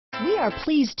We are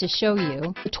pleased to show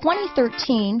you the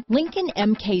 2013 Lincoln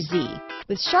MKZ.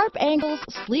 With sharp angles,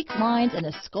 sleek lines, and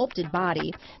a sculpted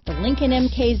body, the Lincoln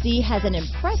MKZ has an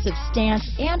impressive stance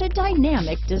and a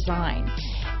dynamic design.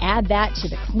 Add that to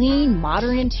the clean,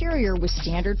 modern interior with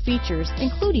standard features,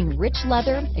 including rich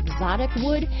leather, exotic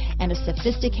wood, and a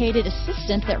sophisticated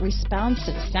assistant that responds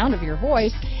to the sound of your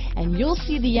voice, and you'll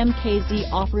see the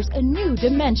MKZ offers a new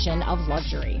dimension of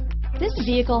luxury. This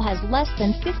vehicle has less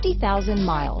than 50,000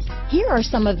 miles. Here are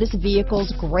some of this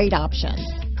vehicle's great options: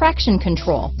 traction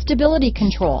control, stability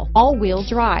control, all-wheel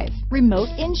drive, remote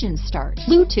engine start,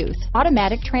 Bluetooth,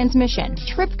 automatic transmission,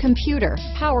 trip computer,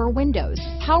 power windows,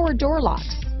 power door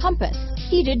locks, compass,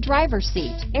 heated driver's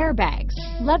seat, airbags,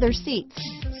 leather seats,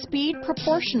 speed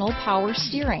proportional power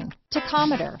steering,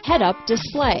 tachometer, head-up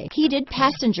display, heated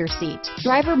passenger seat,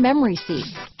 driver memory seat,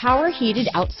 power heated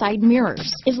outside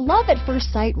mirrors. Is love at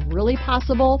first sight really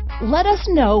possible? Let us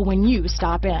know when you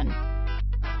stop in.